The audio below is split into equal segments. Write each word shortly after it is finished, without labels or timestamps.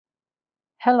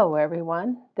Hello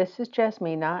everyone, this is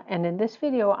Jasmina, and in this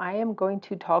video I am going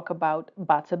to talk about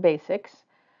Batsa basics.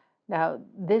 Now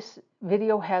this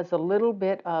video has a little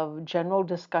bit of general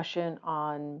discussion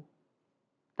on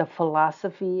the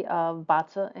philosophy of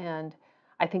Batsa, and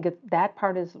I think that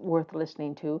part is worth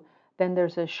listening to. Then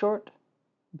there's a short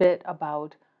bit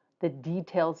about the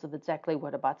details of exactly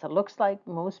what a Batsa looks like.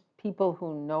 Most people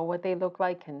who know what they look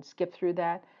like can skip through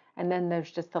that, and then there's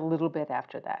just a little bit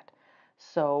after that.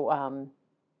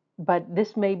 But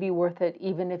this may be worth it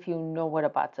even if you know what a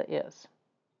batza is.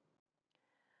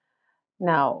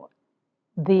 Now,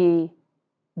 the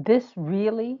this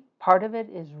really part of it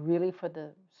is really for the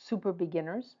super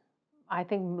beginners. I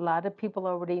think a lot of people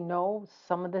already know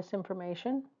some of this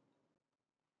information.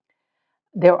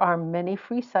 There are many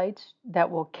free sites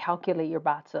that will calculate your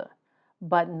batza,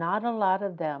 but not a lot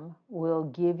of them will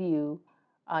give you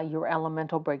your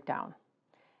elemental breakdown.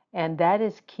 And that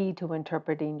is key to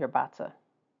interpreting your batza.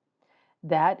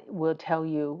 That will tell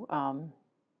you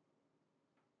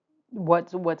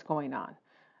what's going on.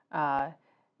 Uh,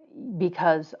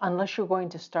 because unless you're going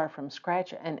to start from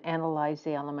scratch and analyze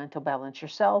the elemental balance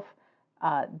yourself,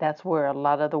 that's where a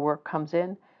lot of the work comes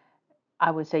in.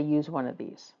 I would say use one of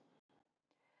these.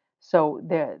 So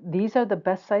these are the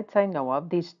best sites I know of.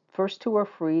 These first two are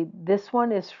free. This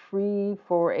one is free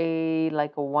for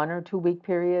like a 1 or 2 week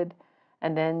period,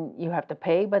 and then you have to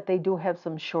pay. But they do have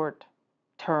some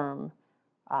short-term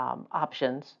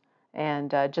options, and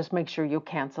just make sure you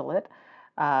cancel it.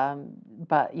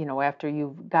 But after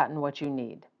you've gotten what you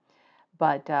need.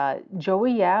 But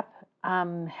Joey Yap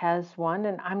has one,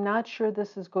 and I'm not sure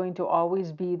this is going to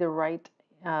always be the right.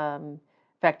 In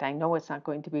fact, I know it's not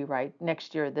going to be right.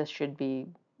 Next year, this should be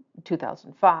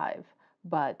 2005,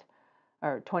 but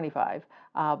or 25.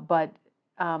 But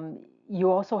you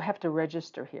also have to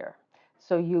register here,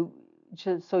 so you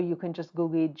can just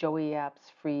Google Joey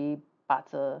Yap's free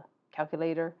Batsa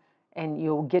calculator, and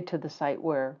you'll get to the site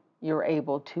where you're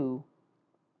able to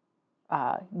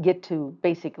get to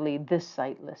basically this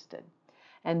site listed.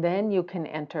 And then you can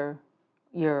enter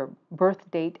your birth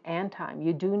date and time.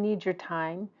 You do need your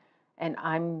time, and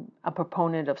I'm a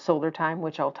proponent of solar time,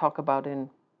 which I'll talk about in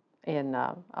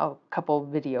a couple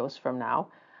videos from now.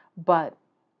 But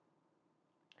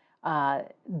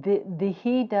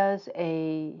he does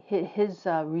his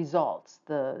results,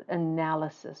 the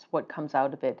analysis, what comes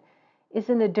out of it, is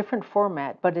in a different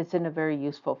format, but it's in a very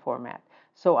useful format.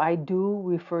 So I do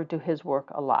refer to his work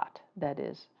a lot. That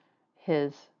is,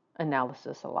 his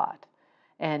analysis a lot,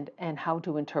 and how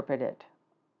to interpret it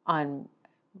on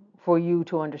for you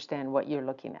to understand what you're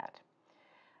looking at.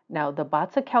 Now the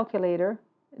Batsa calculator,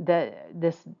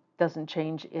 this doesn't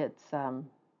change its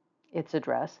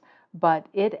address, but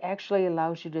it actually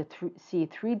allows you to see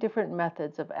 3 different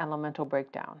methods of elemental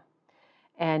breakdown.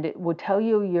 And it will tell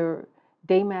you your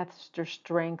Daymaster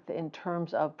strength in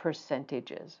terms of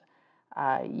percentages.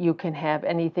 You can have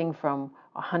anything from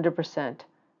 100%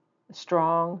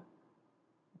 strong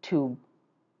to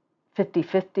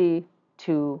 50-50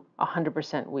 to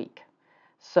 100% weak.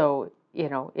 So,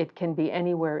 it can be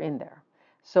anywhere in there.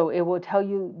 So it will tell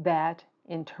you that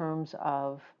in terms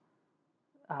of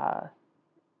uh,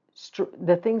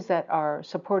 the things that are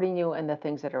supporting you and the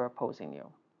things that are opposing you.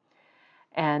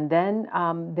 And then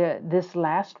this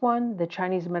last one, the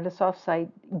Chinese Metasoft site,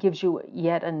 gives you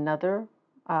yet another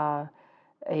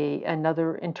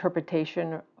another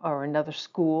interpretation or another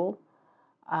school,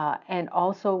 and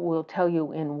also will tell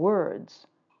you in words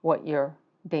what your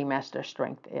Daymaster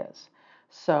strength is.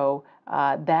 So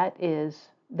that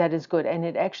is good, and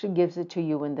it actually gives it to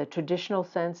you in the traditional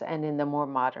sense and in the more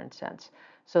modern sense.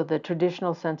 So the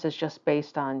traditional sense is just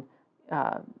based on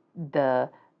the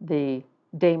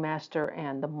Daymaster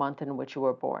and the month in which you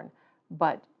were born,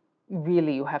 but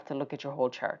really you have to look at your whole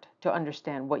chart to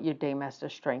understand what your Daymaster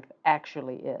strength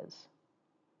actually is.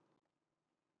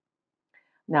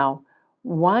 Now,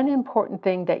 one important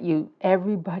thing that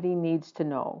everybody needs to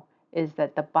know is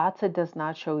that the Batsa does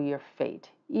not show your fate,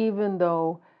 even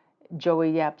though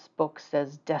Joey Yap's book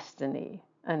says destiny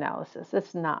analysis.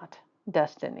 It's not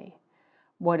destiny.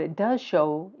 What it does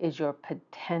show is your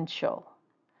potential.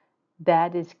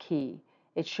 That is key.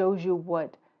 It shows you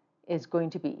what is going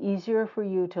to be easier for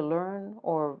you to learn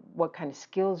or what kind of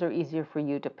skills are easier for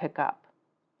you to pick up,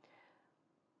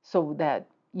 so that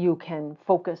you can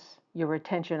focus your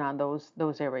attention on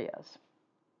those areas.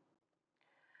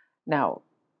 Now,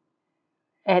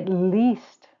 at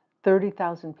least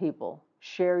 30,000 people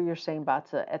share your same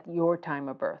Batsa at your time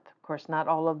of birth. Of course, not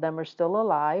all of them are still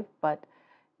alive, but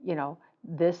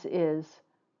this is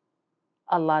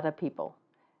a lot of people.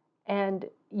 And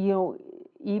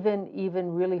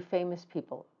even really famous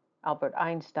people. Albert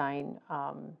Einstein,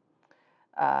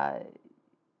 uh,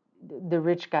 the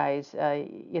rich guys,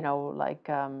 like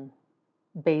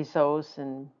Bezos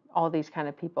and all these kind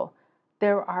of people.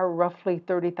 There are roughly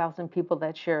 30,000 people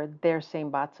that share their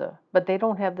same matzah, but they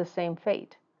don't have the same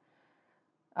fate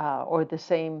or the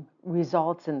same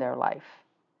results in their life.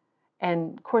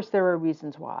 And of course, there are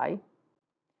reasons why.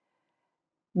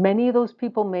 Many of those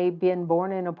people may have been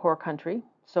born in a poor country.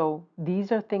 So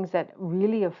these are things that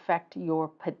really affect your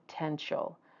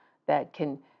potential, that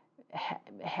can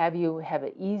have you have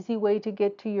an easy way to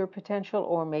get to your potential,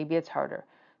 or maybe it's harder.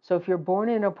 So if you're born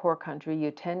in a poor country,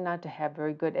 you tend not to have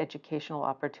very good educational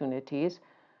opportunities.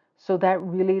 So that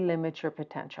really limits your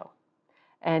potential.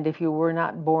 And if you were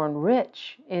not born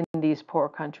rich in these poor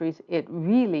countries, it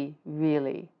really,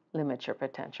 really limits your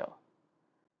potential.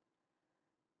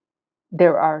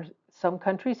 There are some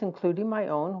countries, including my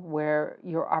own, where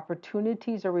your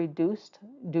opportunities are reduced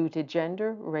due to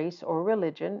gender, race, or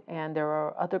religion, and there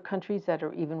are other countries that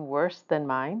are even worse than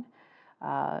mine,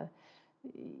 uh,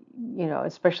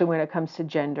 especially when it comes to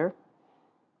gender.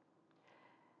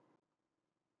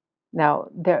 Now,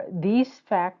 these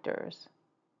factors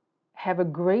have a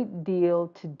great deal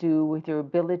to do with your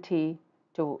ability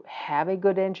to have a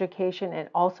good education and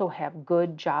also have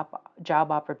good job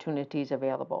opportunities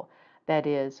available. That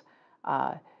is,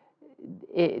 uh,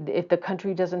 if the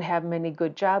country doesn't have many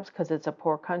good jobs because it's a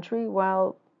poor country,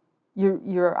 well,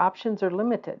 your options are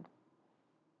limited.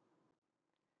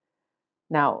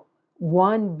 Now,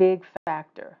 one big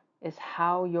factor is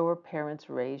how your parents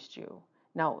raised you.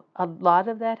 Now, a lot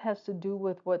of that has to do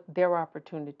with what their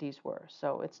opportunities were.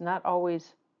 So it's not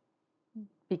always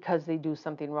because they do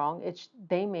something wrong.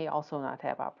 They may also not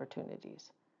have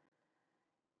opportunities.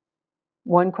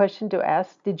 One question to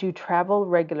ask, did you travel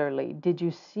regularly? Did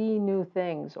you see new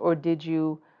things? Or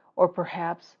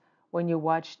perhaps when you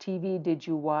watch TV, did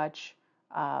you watch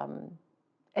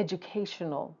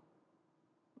educational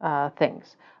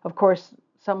things? Of course,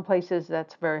 some places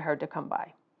that's very hard to come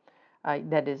by.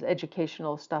 That is,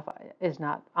 educational stuff is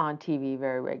not on TV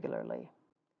very regularly.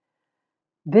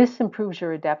 This improves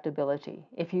your adaptability.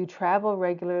 If you travel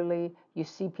regularly, you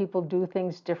see people do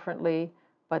things differently,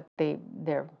 but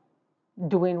they're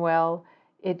doing well,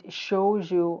 it shows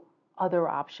you other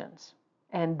options,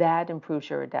 and that improves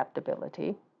your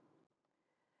adaptability.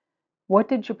 What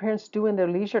did your parents do in their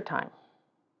leisure time?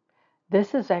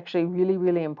 This is actually really,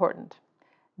 really important.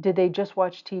 Did they just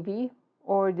watch TV,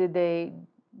 or did they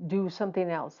do something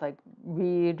else like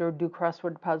read or do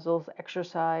crossword puzzles,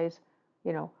 exercise?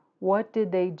 What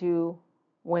did they do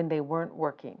when they weren't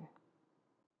working?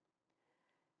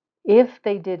 If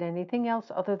they did anything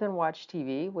else other than watch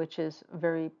TV, which is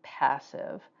very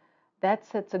passive, that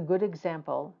sets a good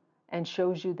example and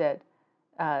shows you that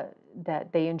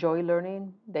they enjoy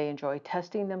learning, they enjoy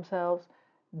testing themselves.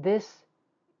 This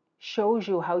shows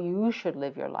you how you should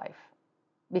live your life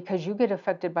because you get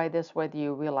affected by this whether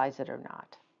you realize it or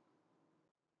not.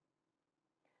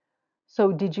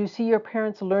 So, did you see your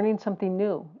parents learning something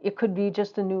new? It could be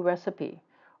just a new recipe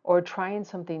or trying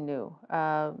something new,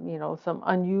 some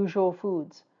unusual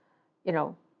foods, you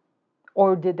know,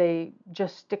 or did they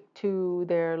just stick to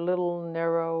their little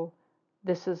narrow,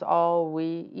 this is all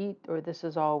we eat or this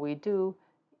is all we do?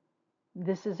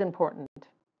 This is important.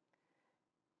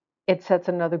 It sets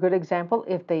another good example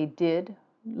if they did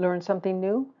learn something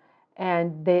new,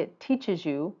 and it teaches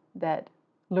you that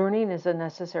learning is a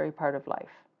necessary part of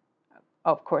life.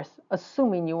 Of course,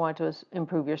 assuming you want to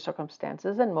improve your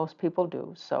circumstances, and most people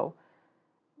do. So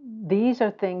these are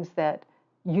things that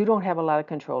you don't have a lot of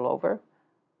control over,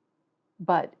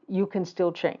 but you can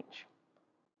still change.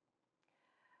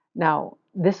 Now,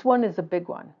 this one is a big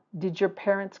one. Did your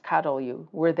parents coddle you?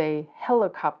 Were they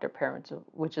helicopter parents,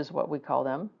 which is what we call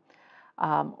them?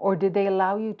 Or did they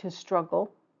allow you to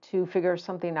struggle to figure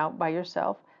something out by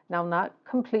yourself? Now, not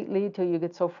completely till you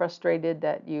get so frustrated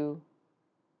that you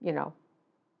know,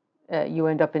 you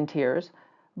end up in tears,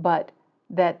 but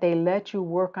that they let you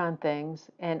work on things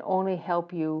and only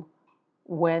help you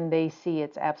when they see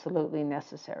it's absolutely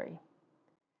necessary.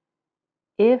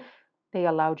 If they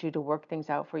allowed you to work things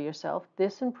out for yourself,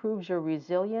 this improves your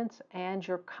resilience and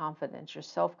your confidence, your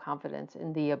self-confidence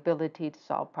in the ability to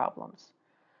solve problems.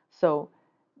 So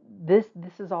this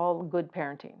is all good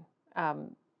parenting.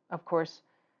 Of course,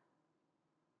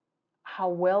 how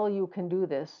well you can do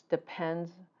this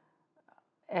depends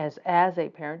as a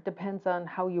parent depends on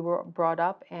how you were brought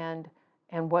up and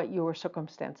what your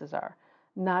circumstances are.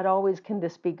 Not always can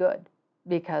this be good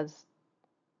because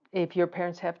if your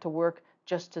parents have to work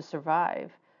just to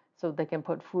survive so they can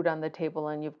put food on the table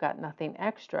and you've got nothing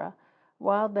extra,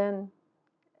 well then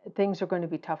things are going to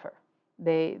be tougher.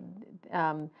 They,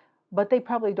 um, but they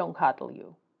probably don't coddle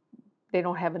you. They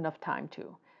don't have enough time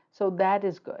to. So that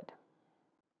is good.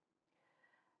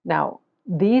 Now,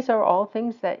 these are all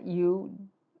things that you,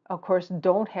 of course,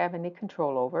 don't have any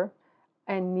control over,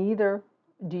 and neither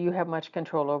do you have much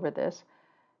control over this.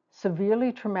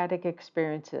 Severely traumatic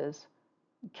experiences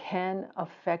can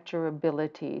affect your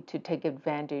ability to take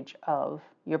advantage of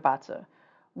your Batsa.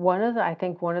 I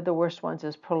think one of the worst ones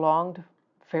is prolonged,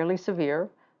 fairly severe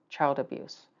child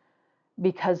abuse,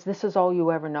 because this is all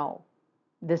you ever know.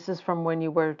 This is from when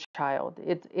you were a child.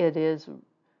 It is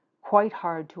quite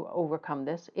hard to overcome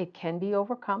this. It can be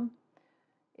overcome.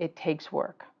 It takes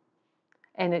work,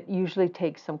 and it usually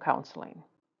takes some counseling.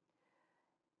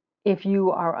 If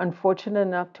you are unfortunate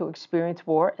enough to experience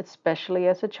war, especially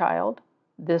as a child,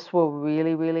 this will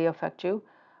really, really affect you.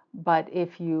 But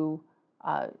if you,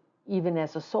 uh, even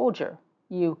as a soldier,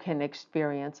 you can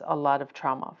experience a lot of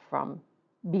trauma from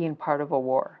being part of a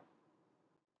war.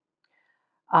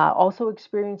 Also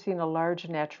experiencing a large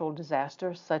natural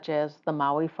disaster, such as the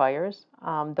Maui fires,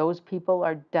 those people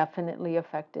are definitely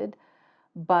affected.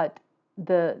 But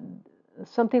the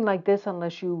something like this,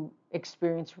 unless you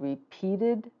experience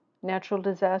repeated natural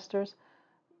disasters,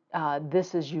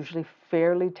 this is usually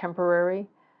fairly temporary.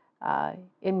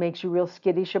 It makes you real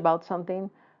skittish about something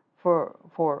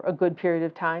for a good period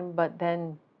of time, but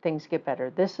then things get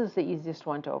better. This is the easiest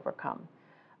one to overcome.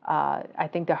 I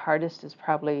think the hardest is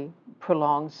probably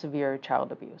prolonged severe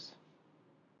child abuse.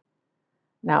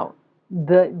 Now,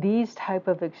 these type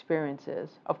of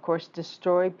experiences, of course,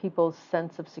 destroy people's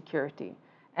sense of security,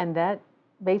 and that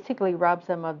basically robs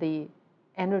them of the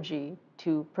energy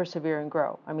to persevere and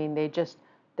grow. I mean,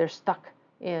 they're stuck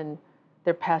in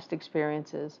their past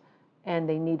experiences, and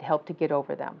they need help to get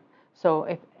over them. So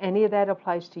if any of that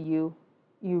applies to you,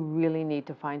 you really need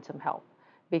to find some help,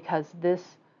 because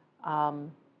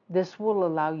um, this will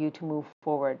allow you to move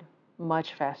forward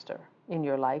much faster in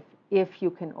your life if you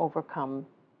can overcome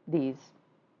these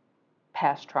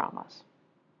past traumas.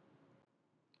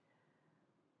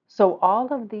 So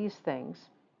all of these things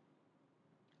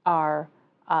are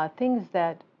things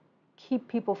that keep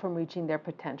people from reaching their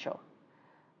potential.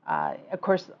 Of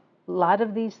course, a lot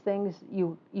of these things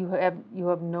you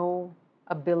have no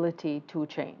ability to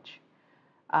change.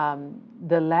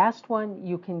 The last one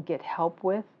you can get help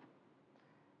with,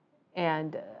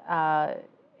 and uh,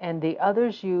 and the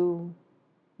others you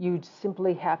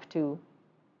simply have to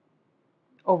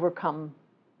overcome,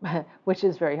 which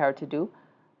is very hard to do.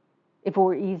 If it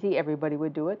were easy, everybody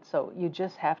would do it. So you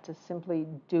just have to simply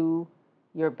do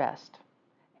your best.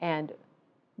 And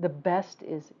the best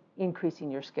is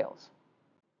increasing your skills.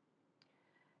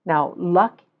 Now,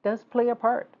 luck does play a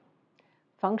part.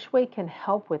 Feng Shui can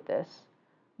help with this,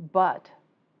 but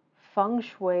Feng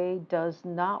Shui does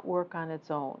not work on its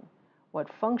own. What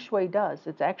Feng Shui does,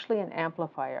 it's actually an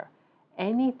amplifier.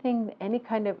 Anything, any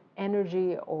kind of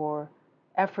energy or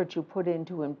effort you put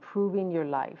into improving your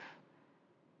life,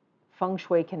 Feng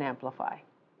Shui can amplify,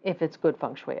 if it's good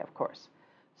Feng Shui, of course.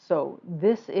 So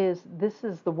this is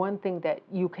the one thing that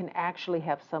you can actually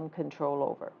have some control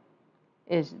over,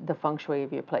 is the Feng Shui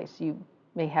of your place. You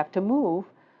may have to move,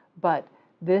 but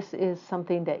this is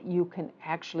something that you can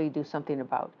actually do something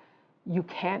about. You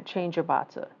can't change your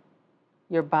Batsa.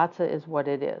 Your Batsa is what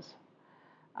it is.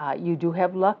 You do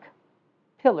have luck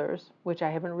pillars, which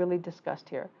I haven't really discussed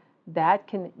here. That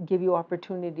can give you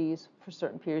opportunities for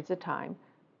certain periods of time,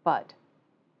 but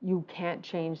you can't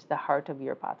change the heart of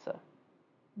your Batsa,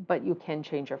 but you can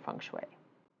change your Feng Shui.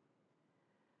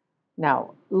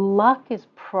 Now, luck is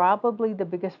probably the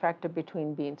biggest factor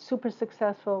between being super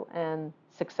successful. And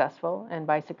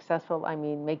by successful, I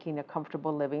mean making a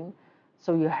comfortable living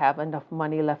so you have enough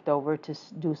money left over to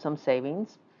do some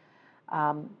savings.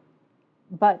 Um,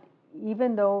 but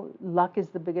even though luck is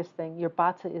the biggest thing, your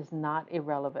Batsa is not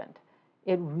irrelevant.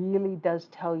 It really does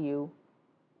tell you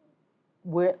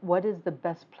what is the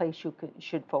best place you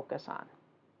should focus on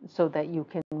so that you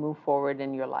can move forward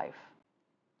in your life.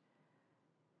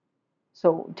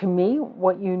 So to me,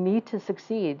 what you need to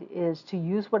succeed is to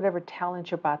use whatever talent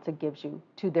your Batsa gives you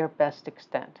to their best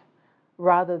extent,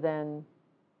 rather than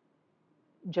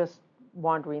just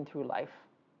wandering through life.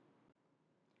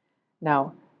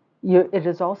 Now, it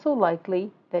is also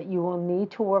likely that you will need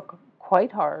to work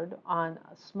quite hard on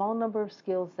a small number of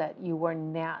skills that you are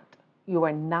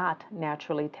not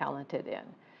naturally talented in.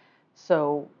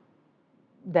 So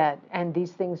and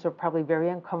these things are probably very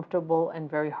uncomfortable and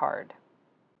very hard.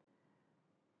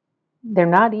 They're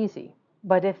not easy,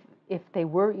 but if they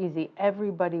were easy,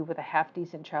 everybody with a half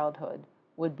decent childhood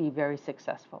would be very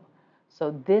successful.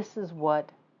 So this is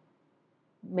what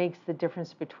makes the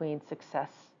difference between success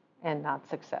and not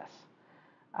success.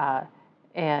 Uh,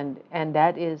 and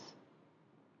that is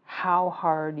how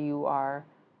hard you are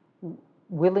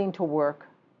willing to work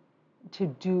to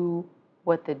do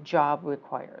what the job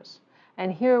requires.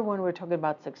 And here, when we're talking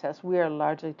about success, we are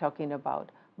largely talking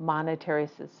about monetary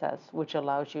success, which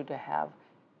allows you to have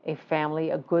a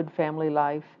family, a good family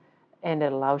life, and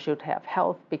it allows you to have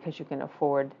health because you can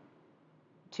afford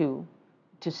to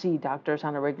see doctors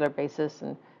on a regular basis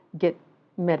and get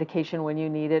medication when you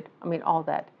need it. I mean, all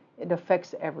that. It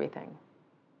affects everything.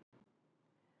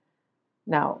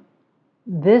 Now,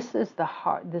 this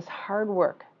hard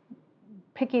work,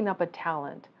 picking up a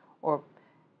talent or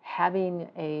having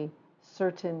a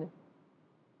certain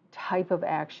type of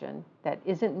action that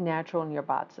isn't natural in your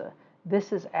Batsa.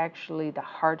 This is actually the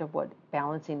heart of what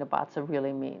balancing the Batsa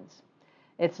really means.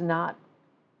 It's not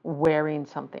wearing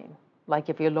something. Like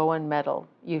if you're low in metal,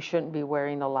 you shouldn't be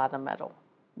wearing a lot of metal.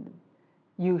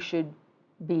 You should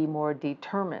be more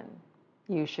determined.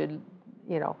 You should,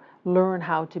 learn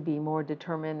how to be more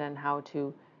determined and how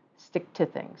to stick to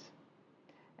things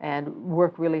and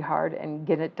work really hard and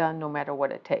get it done no matter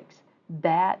what it takes.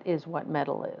 That is what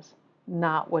metal is,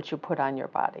 not what you put on your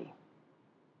body.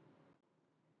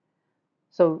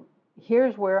 So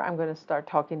here's where I'm going to start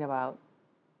talking about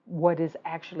what is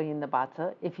actually in the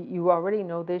Batsa. If you already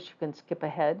know this, you can skip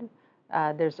ahead.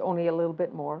 There's only a little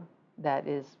bit more that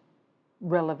is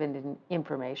relevant in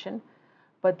information.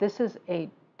 But this is a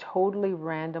totally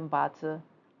random Batsa.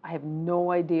 I have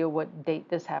no idea what date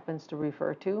this happens to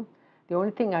refer to. The only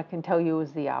thing I can tell you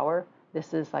is the hour.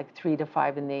 This is like 3 to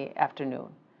 5 in the afternoon.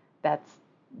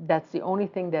 That's the only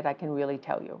thing that I can really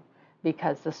tell you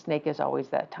because the snake is always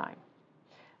that time.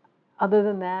 Other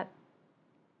than that,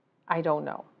 I don't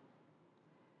know.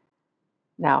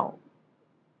 Now,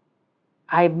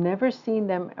 I've never seen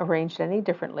them arranged any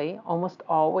differently. Almost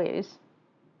always,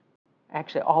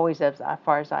 actually always as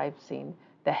far as I've seen,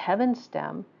 the heaven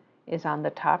stem is on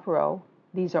the top row.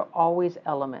 These are always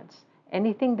elements.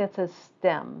 Anything that says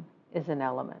stem is an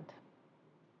element.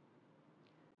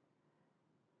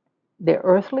 The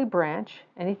earthly branch,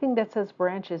 anything that says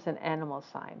branch is an animal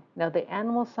sign. Now the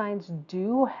animal signs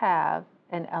do have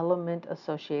an element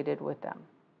associated with them.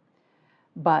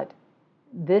 But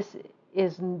this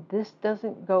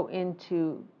doesn't go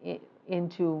into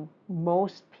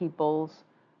most people's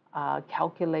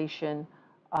calculation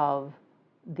of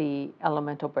the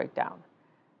elemental breakdown.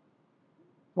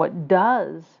 What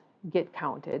does get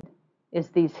counted is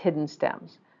these hidden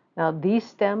stems. Now these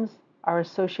stems are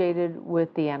associated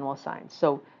with the animal signs.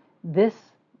 So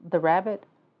the rabbit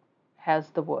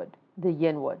has the wood, the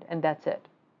yin wood, and that's it.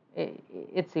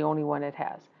 It's the only one it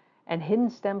has. And hidden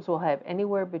stems will have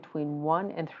anywhere between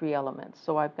 1 and 3 elements.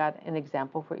 So I've got an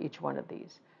example for each one of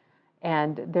these.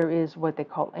 And there is what they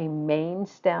call a main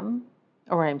stem,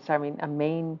 or I'm sorry, a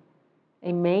main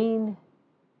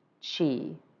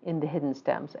chi in the hidden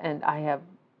stems. And I have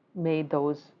made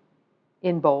those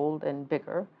in bold and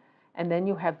bigger. And then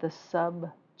you have the sub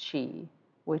chi,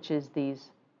 which is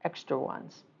these extra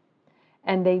ones.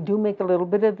 And they do make a little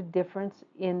bit of a difference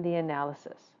in the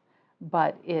analysis,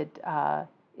 but it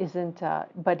isn't.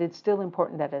 But it's still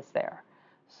important that it's there.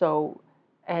 So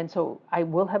I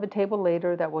will have a table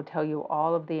later that will tell you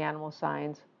all of the animal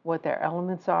signs, what their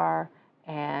elements are,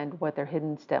 and what their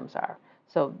hidden stems are.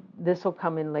 So this will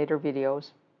come in later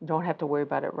videos. You don't have to worry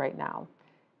about it right now.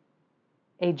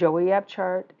 A Joey app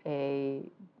chart, a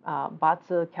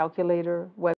Batsa calculator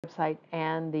website,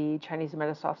 and the Chinese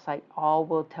Metasoft site all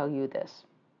will tell you this.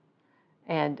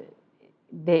 And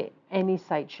any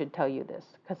site should tell you this,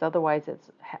 because otherwise it's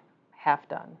half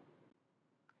done.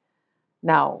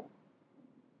 Now,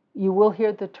 you will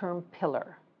hear the term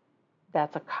pillar.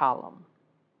 That's a column.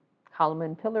 Column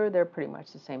and pillar, they're pretty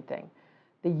much the same thing.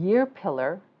 The year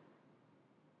pillar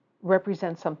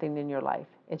represents something in your life.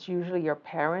 It's usually your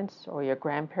parents or your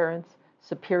grandparents,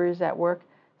 superiors at work,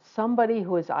 somebody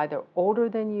who is either older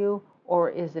than you or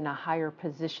is in a higher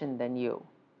position than you.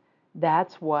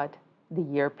 That's what the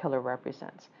year pillar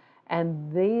represents.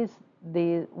 And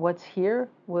what's here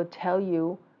will tell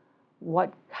you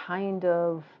what kind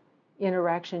of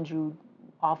interactions you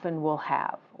often will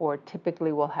have or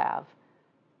typically will have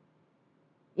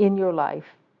in your life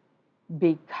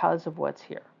because of what's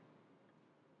here.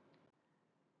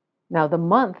 Now, the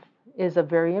month is a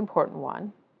very important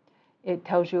one. It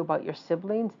tells you about your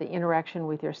siblings, the interaction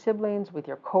with your siblings, with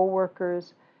your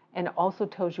coworkers, and also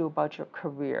tells you about your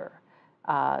career.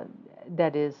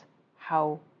 That is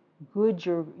how good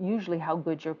your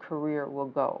career will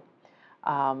go.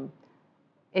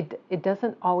 It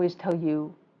doesn't always tell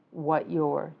you what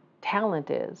your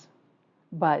talent is,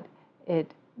 but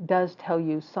it does tell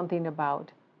you something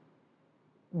about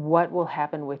what will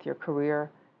happen with your career,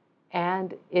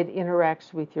 and it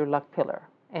interacts with your luck pillar.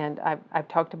 And I've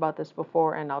talked about this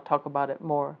before, and I'll talk about it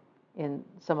more in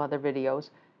some other videos.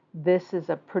 This is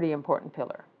a pretty important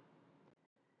pillar.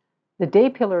 The day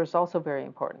pillar is also very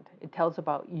important. It tells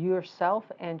about yourself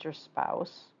and your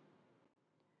spouse.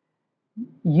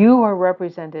 You are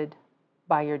represented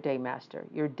by your day master.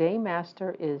 Your day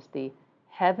master is the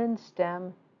heaven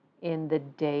stem in the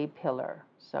day pillar.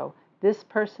 So this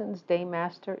person's day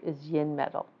master is yin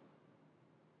metal.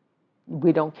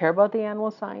 We don't care about the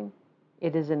animal sign.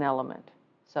 It is an element.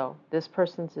 So this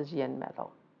person's is yin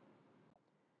metal.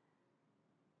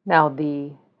 Now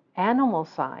the animal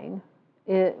sign,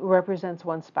 it represents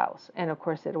one spouse. And of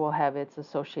course it will have its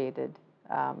associated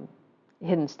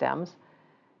hidden stems.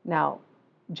 Now,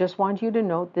 just want you to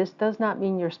note, this does not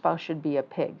mean your spouse should be a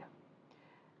pig.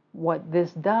 What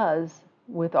this does,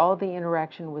 with all the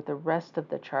interaction with the rest of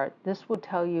the chart, this will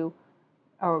tell you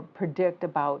or predict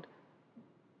about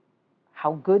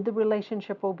how good the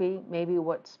relationship will be, maybe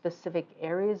what specific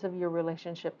areas of your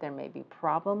relationship there may be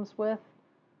problems with,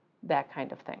 that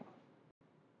kind of thing.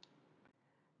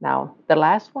 Now, the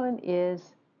last one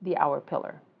is the hour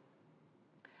pillar.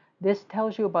 This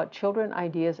tells you about children,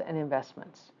 ideas, and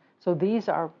investments. So these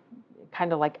are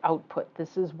kind of like output.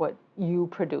 This is what you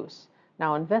produce.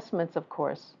 Now, investments, of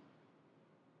course,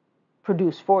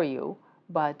 produce for you,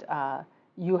 but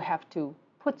you have to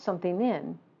put something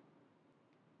in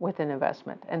with an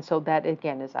investment. And so that,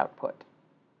 again, is output.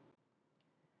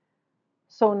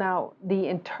 So now, the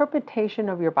interpretation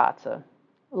of your Vatsa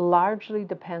largely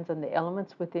depends on the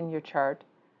elements within your chart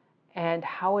and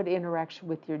how it interacts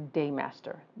with your day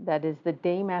master. That is, the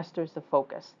day master is the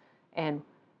focus. And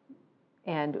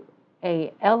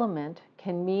a element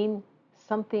can mean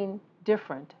something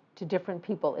different to different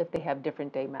people if they have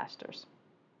different day masters.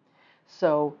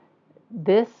 So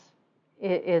this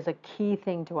is a key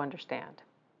thing to understand.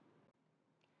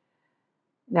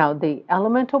 Now, the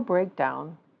elemental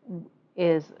breakdown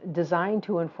is designed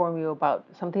to inform you about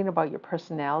something about your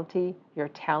personality, your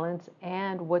talents,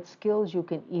 and what skills you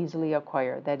can easily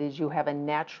acquire. That is, you have a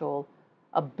natural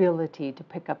ability to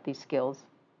pick up these skills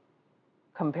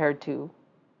compared to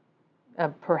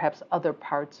perhaps other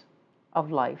parts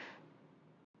of life.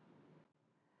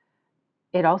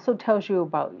 It also tells you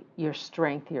about your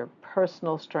strength, your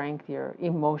personal strength, your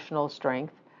emotional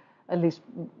strength, at least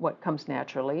what comes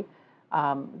naturally.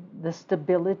 The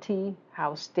stability,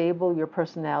 how stable your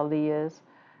personality is,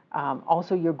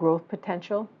 also your growth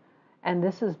potential. And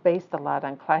this is based a lot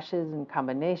on clashes and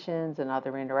combinations and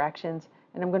other interactions.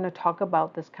 And I'm going to talk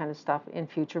about this kind of stuff in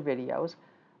future videos.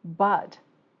 But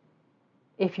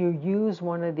if you use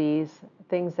one of these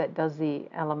things that does the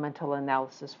elemental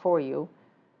analysis for you,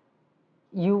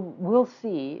 you will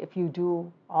see, if you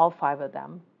do all 5 of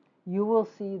them, you will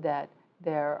see that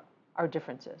there are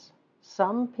differences.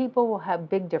 Some people will have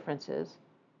big differences,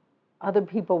 other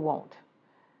people won't.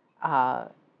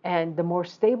 And the more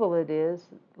stable it is,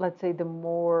 let's say the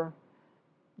more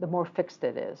fixed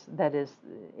it is. That is,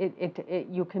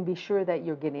 you can be sure that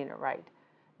you're getting it right.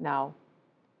 Now,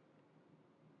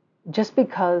 just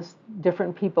because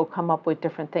different people come up with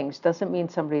different things doesn't mean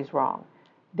somebody's wrong.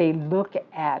 They look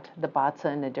at the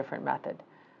Vatsa in a different method.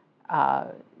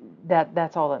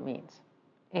 That's all it means.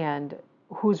 And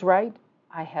who's right?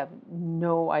 I have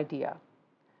no idea.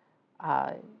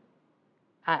 I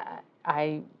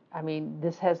mean,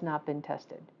 this has not been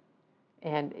tested.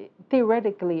 And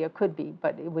theoretically it could be,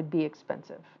 but it would be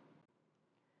expensive.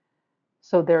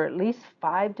 So there are at least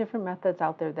 5 different methods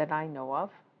out there that I know of.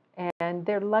 And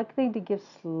they're likely to give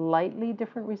slightly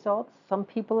different results. Some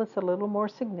people it's a little more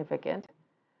significant.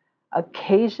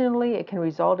 Occasionally, it can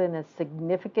result in a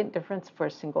significant difference for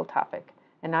a single topic.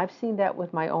 And I've seen that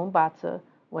with my own Vatsa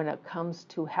when it comes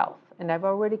to health. And I've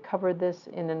already covered this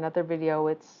in another video.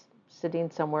 It's sitting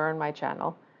somewhere on my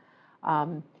channel.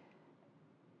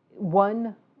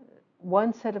 One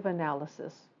set of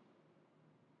analysis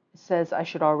says I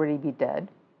should already be dead.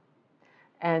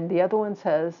 And the other one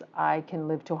says I can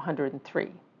live to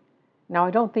 103. Now,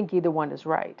 I don't think either one is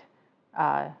right.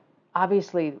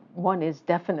 Obviously, one is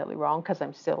definitely wrong because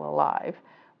I'm still alive,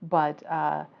 but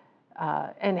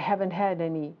and haven't had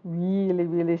any really,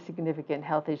 really significant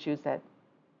health issues that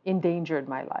endangered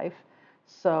my life.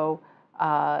 So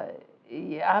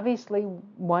obviously,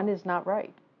 one is not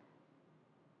right.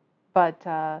 But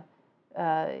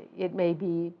it may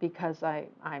be because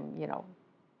I'm, you know,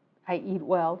 I eat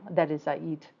well. That is, I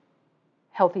eat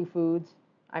healthy foods.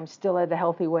 I'm still at a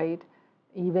healthy weight,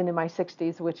 even in my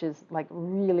 60s, which is like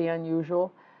really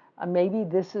unusual. Maybe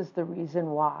this is the reason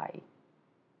why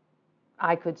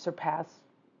I could surpass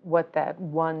what that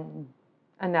one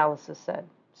analysis said.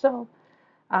 So,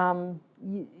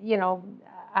 you know,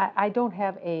 I don't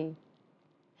have a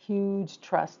huge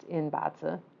trust in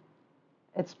BATSA,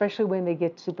 especially when they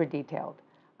get super detailed.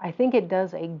 I think it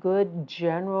does a good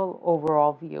general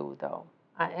overall view, though.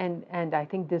 And I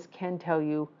think this can tell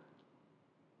you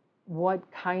what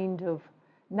kind of,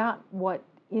 not what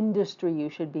industry you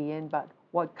should be in, but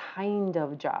what kind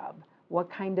of job, what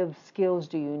kind of skills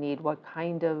do you need,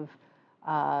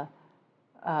 uh,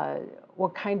 uh,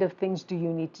 what kind of things do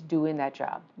you need to do in that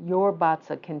job. Your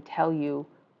BATSA can tell you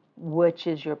which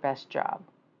is your best job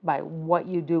by what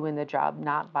you do in the job,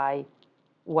 not by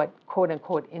what quote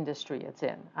unquote industry it's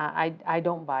in. I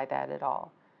don't buy that at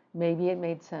all. Maybe it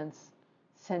made sense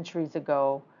centuries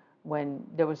ago when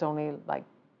there was only like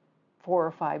 4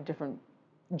 or 5 different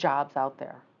jobs out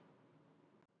there.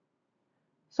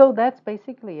 So that's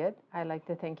basically it. I'd like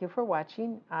to thank you for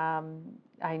watching.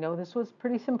 I know this was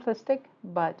pretty simplistic,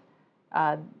 but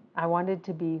uh, I wanted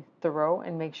to be thorough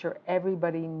and make sure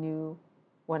everybody knew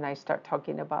when I start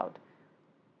talking about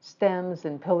stems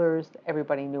and pillars,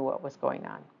 everybody knew what was going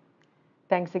on.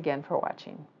 Thanks again for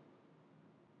watching.